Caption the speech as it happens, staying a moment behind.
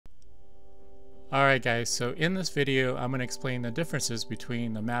Alright guys, so in this video I'm going to explain the differences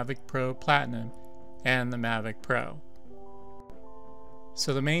between the Mavic Pro Platinum and the Mavic Pro.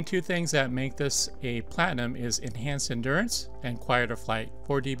 So the main two things that make this a Platinum is enhanced endurance and quieter flight,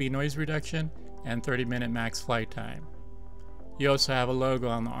 4 dB noise reduction and 30-minute max flight time. You also have a logo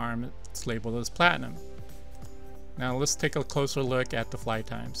on the arm that's labeled as Platinum. Now let's take a closer look at the flight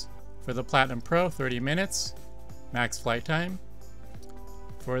times. For the Platinum Pro, 30 minutes, max flight time.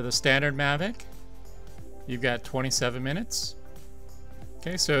 For the standard Mavic, you've got 27 minutes.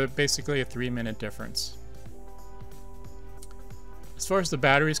 Okay, so basically a 3-minute difference. As far as the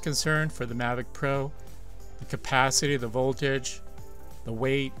battery is concerned, for the Mavic Pro, the capacity, the voltage, the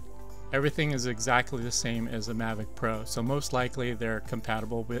weight, everything is exactly the same as the Mavic Pro. So most likely they're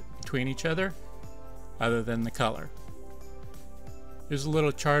compatible between each other than the color. Here's a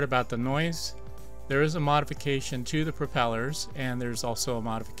little chart about the noise. There is a modification to the propellers, and there's also a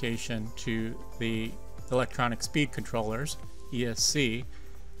modification to the electronic speed controllers, ESC,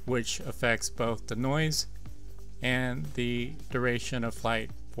 which affects both the noise and the duration of flight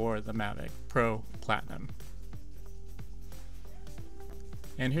for the Mavic Pro Platinum.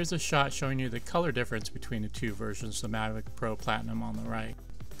 And here's a shot showing you the color difference between the two versions of the Mavic Pro Platinum on the right.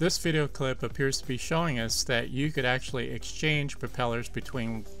 This video clip appears to be showing us that you could actually exchange propellers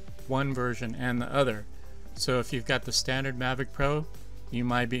between one version and the other. So if you've got the standard Mavic Pro, you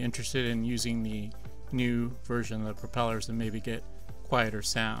might be interested in using the new version of the propellers and maybe get quieter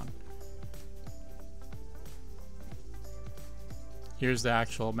sound. Here's the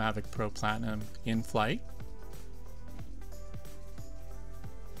actual Mavic Pro Platinum in flight.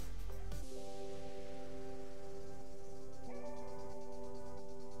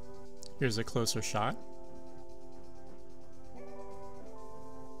 Here's a closer shot.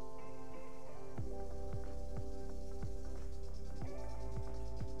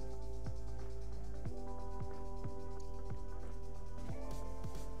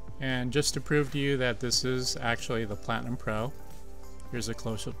 And just to prove to you that this is actually the Platinum Pro, here's a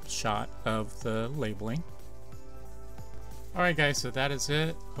close-up shot of the labeling. Alright guys, so that is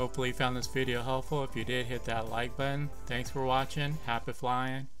it. Hopefully you found this video helpful. If you did, hit that like button. Thanks for watching. Happy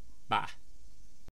flying. Bye.